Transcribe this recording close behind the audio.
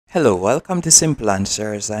Hello, welcome to Simple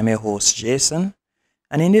Answers. I'm your host Jason,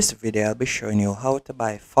 and in this video I'll be showing you how to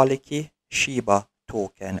buy Floki Shiba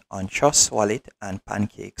token on Trust Wallet and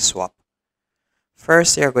PancakeSwap.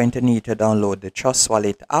 First, you're going to need to download the Trust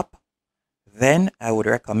Wallet app. Then I would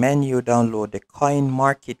recommend you download the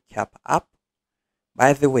CoinMarketCap app.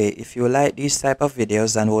 By the way, if you like these type of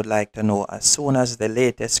videos and would like to know as soon as the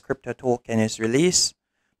latest crypto token is released,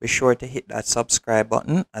 be sure to hit that subscribe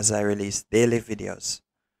button as I release daily videos.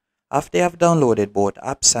 After you have downloaded both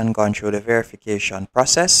apps and gone through the verification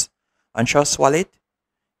process on Trust Wallet,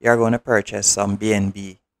 you are going to purchase some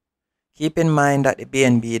BNB. Keep in mind that the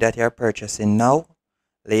BNB that you are purchasing now,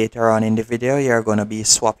 later on in the video, you are going to be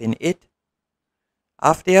swapping it.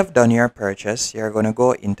 After you have done your purchase, you are going to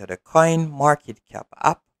go into the CoinMarketCap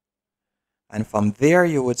app. And from there,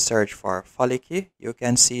 you would search for Floki. You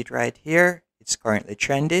can see it right here. It's currently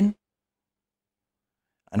trending.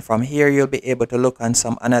 And from here, you'll be able to look on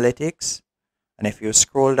some analytics. And if you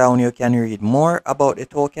scroll down, you can read more about the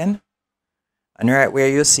token. And right where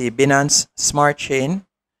you see Binance Smart Chain,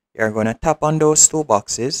 you're going to tap on those two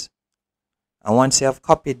boxes. And once you have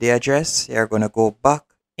copied the address, you're going to go back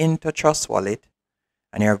into Trust Wallet.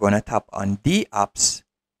 And you're going to tap on the apps.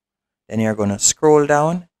 Then you're going to scroll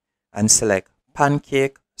down and select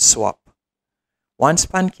PancakeSwap. Once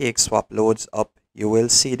PancakeSwap loads up, you will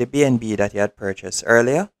see the BNB that you had purchased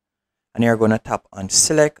earlier, and you're going to tap on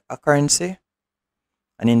select a currency,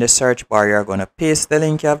 and in the search bar you're going to paste the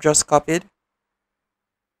link you have just copied.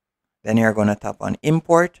 Then you're going to tap on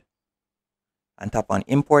import and tap on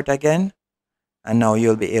import again, and now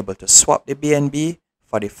you'll be able to swap the BNB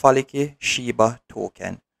for the Floki Shiba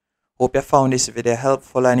token. Hope you found this video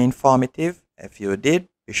helpful and informative. If you did,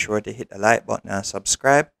 be sure to hit the like button and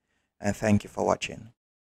subscribe, and thank you for watching.